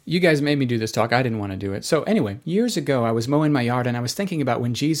You guys made me do this talk. I didn't want to do it. So anyway, years ago, I was mowing my yard and I was thinking about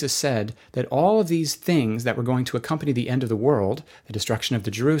when Jesus said that all of these things that were going to accompany the end of the world, the destruction of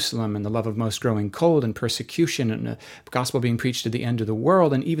the Jerusalem and the love of most growing cold and persecution and the gospel being preached to the end of the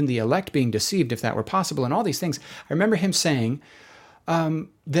world and even the elect being deceived if that were possible and all these things. I remember him saying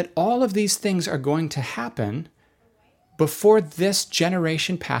that all of these things are going to happen before this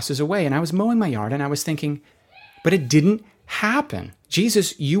generation passes away. And I was mowing my yard and I was thinking, but it didn't happen.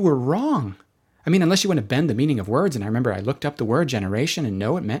 Jesus, you were wrong. I mean, unless you want to bend the meaning of words. And I remember I looked up the word generation and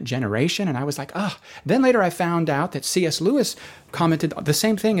no, it meant generation. And I was like, oh. Then later I found out that C.S. Lewis commented the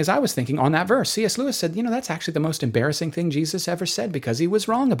same thing as I was thinking on that verse. C.S. Lewis said, that's actually the most embarrassing thing Jesus ever said because he was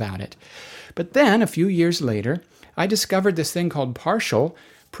wrong about it. But then a few years later, I discovered this thing called partial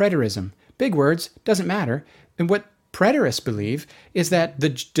preterism. Big words, doesn't matter. And what preterists believe is that the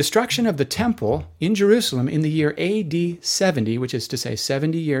destruction of the temple in Jerusalem in the year AD 70, which is to say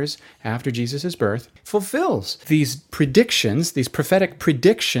 70 years after Jesus' birth, fulfills these predictions, these prophetic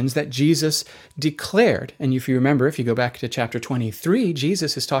predictions that Jesus declared. And if you remember, if you go back to chapter 23,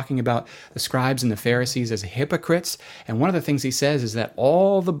 Jesus is talking about the scribes and the Pharisees as hypocrites. And one of the things he says is that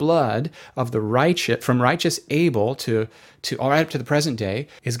all the blood of the righteous, from righteous Abel to all right up to the present day,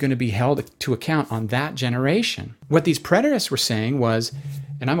 is going to be held to account on that generation. What these preterists were saying was,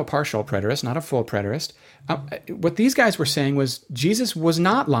 and I'm a partial preterist, not a full preterist, what these guys were saying was Jesus was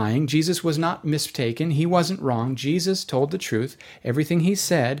not lying, Jesus was not mistaken, he wasn't wrong, Jesus told the truth, everything he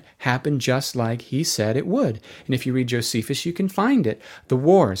said happened just like he said it would. And if you read Josephus, you can find it. The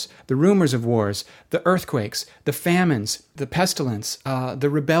wars, the rumors of wars, the earthquakes, the famines, the pestilence, the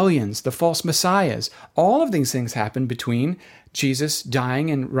rebellions, the false messiahs, all of these things happened between Jesus dying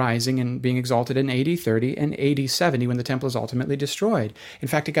and rising and being exalted in AD 30 and AD 70 when the temple is ultimately destroyed. In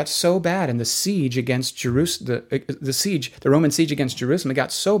fact, it got so bad in the siege against Jerusalem, the Roman siege against Jerusalem, it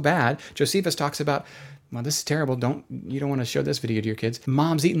got so bad, Josephus talks about, well, this is terrible. You don't want to show this video to your kids.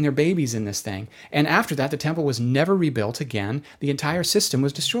 Moms eating their babies in this thing. And after that, the temple was never rebuilt again. The entire system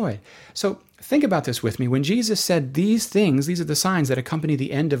was destroyed. So think about this with me. When Jesus said these things, these are the signs that accompany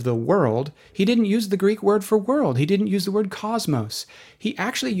the end of the world, he didn't use the Greek word for world. He didn't use the word cosmos. He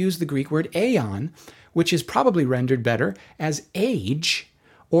actually used the Greek word aeon, which is probably rendered better as age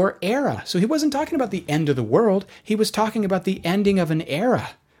or era. So he wasn't talking about the end of the world. He was talking about the ending of an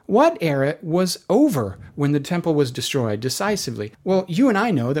era. What era was over when the temple was destroyed decisively? Well, you and I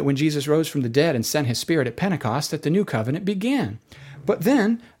know that when Jesus rose from the dead and sent his Spirit at Pentecost, that the new covenant began. But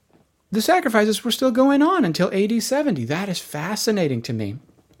then the sacrifices were still going on until AD 70. That is fascinating to me.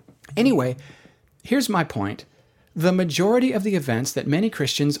 Anyway, here's my point. The majority of the events that many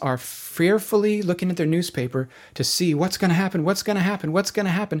Christians are fearfully looking at their newspaper to see what's going to happen,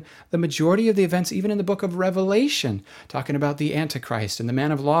 the majority of the events, even in the book of Revelation, talking about the Antichrist and the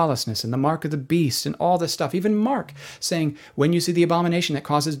man of lawlessness and the mark of the beast and all this stuff, even Mark saying, when you see the abomination that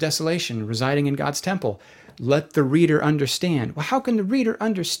causes desolation residing in God's temple, let the reader understand. Well, how can the reader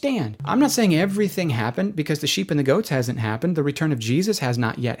understand? I'm not saying everything happened because the sheep and the goats hasn't happened. The return of Jesus has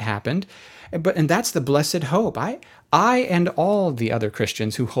not yet happened. And that's the blessed hope. I and all the other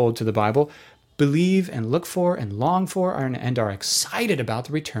Christians who hold to the Bible believe and look for and long for and are excited about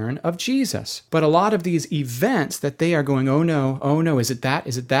the return of Jesus. But a lot of these events that they are going, oh no, is it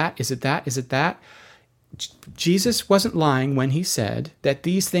that? Jesus wasn't lying when he said that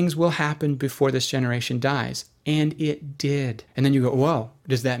these things will happen before this generation dies. And it did. And then you go, well,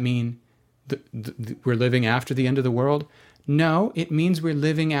 does that mean we're living after the end of the world? No, it means we're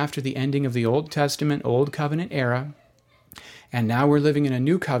living after the ending of the Old Testament, Old Covenant era, and now we're living in a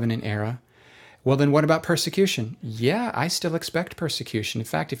New Covenant era. Well, then what about persecution? Yeah, I still expect persecution. In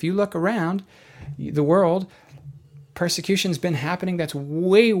fact, if you look around the world, persecution's been happening that's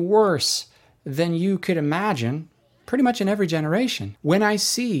way worse than you could imagine, pretty much in every generation. When I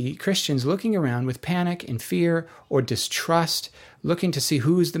see Christians looking around with panic and fear or distrust, looking to see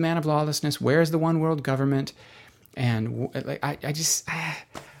who's the man of lawlessness, where's the one world government, and I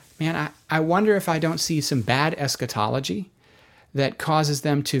wonder if I don't see some bad eschatology that causes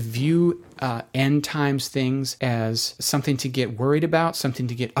them to view end times things as something to get worried about, something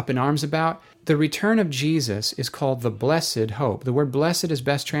to get up in arms about. The return of Jesus is called the blessed hope. The word blessed is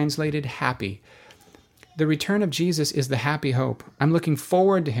best translated happy. The return of Jesus is the happy hope. I'm looking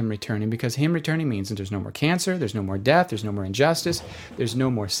forward to him returning because him returning means that there's no more cancer, there's no more death, there's no more injustice, there's no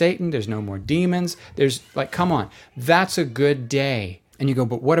more Satan, there's no more demons. There's come on, that's a good day. And you go,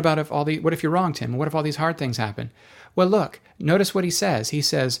 but what if you're wrong, Tim? What if all these hard things happen? Well, look, notice what he says. He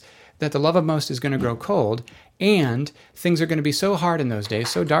says that the love of most is going to grow cold, and things are going to be so hard in those days,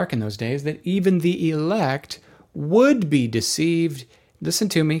 so dark in those days, that even the elect would be deceived listen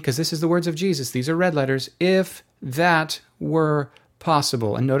to me, because this is the words of Jesus. These are red letters. If that were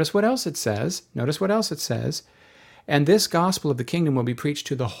possible. And notice what else it says. And this gospel of the kingdom will be preached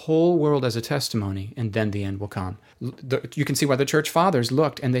to the whole world as a testimony, and then the end will come. You can see why the church fathers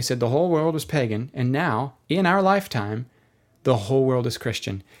looked and they said the whole world was pagan, and now, in our lifetime, the whole world is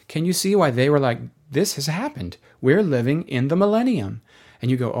Christian. Can you see why they were like, this has happened? We're living in the millennium. And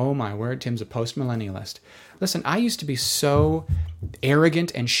you go, oh my word, Tim's a post-millennialist. Listen, I used to be so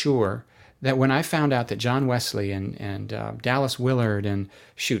arrogant and sure that when I found out that John Wesley and Dallas Willard and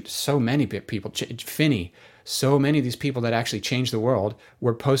so many people, Finney, so many of these people that actually changed the world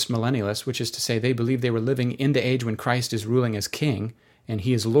were post-millennialists, which is to say they believed they were living in the age when Christ is ruling as king and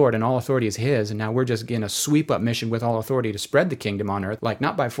he is Lord and all authority is his, and now we're just in a sweep-up mission with all authority to spread the kingdom on earth, like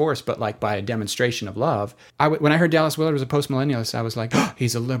not by force, but like by a demonstration of love. When I heard Dallas Willard was a post-millennialist, I was like, oh,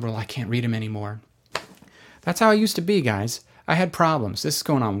 he's a liberal, I can't read him anymore. That's how I used to be, guys. I had problems. This is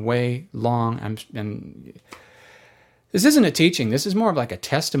going on way long, and this isn't a teaching. This is more of like a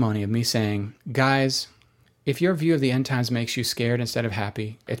testimony of me saying, guys, if your view of the end times makes you scared instead of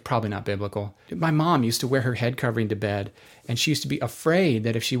happy, it's probably not biblical. My mom used to wear her head covering to bed, and she used to be afraid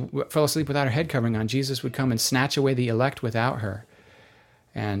that if she fell asleep without her head covering on, Jesus would come and snatch away the elect without her.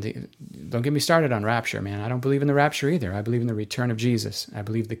 And don't get me started on rapture, man. I don't believe in the rapture either. I believe in the return of Jesus. I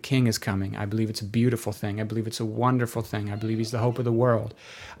believe the King is coming. I believe it's a beautiful thing. I believe it's a wonderful thing. I believe he's the hope of the world.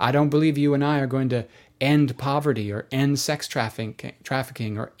 I don't believe you and I are going to end poverty or end sex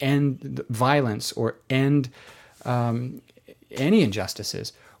trafficking or end violence or end any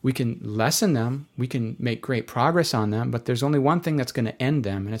injustices. We can lessen them. We can make great progress on them, but there's only one thing that's going to end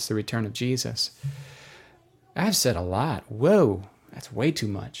them, and it's the return of Jesus. I've said a lot. Whoa. That's way too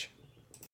much.